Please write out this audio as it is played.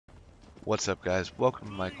What's up, guys? Welcome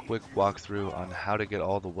to my quick walkthrough on how to get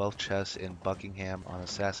all the wealth chests in Buckingham on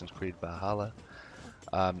Assassin's Creed Valhalla.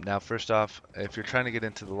 Now, first off, if you're trying to get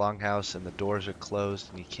into the Longhouse and the doors are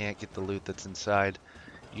closed and you can't get the loot that's inside,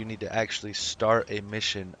 you need to actually start a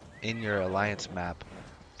mission in your alliance map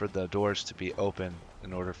for the doors to be open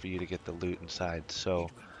in order for you to get the loot inside.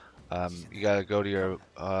 So you gotta go to your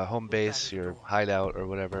home base, your hideout or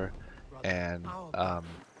whatever, and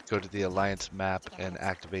go to the Alliance map and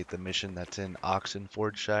activate the mission that's in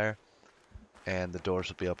Oxenfordshire, and the doors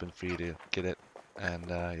will be open for you to get it. And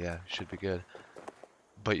yeah, should be good.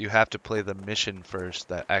 But you have to play the mission first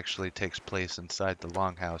that actually takes place inside the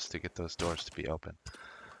Longhouse to get those doors to be open.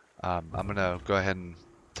 I'm gonna go ahead and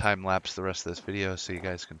time lapse the rest of this video so you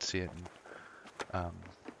guys can see it in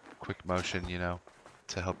quick motion,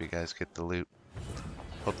 to help you guys get the loot.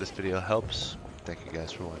 Hope this video helps. Thank you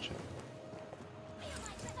guys for watching.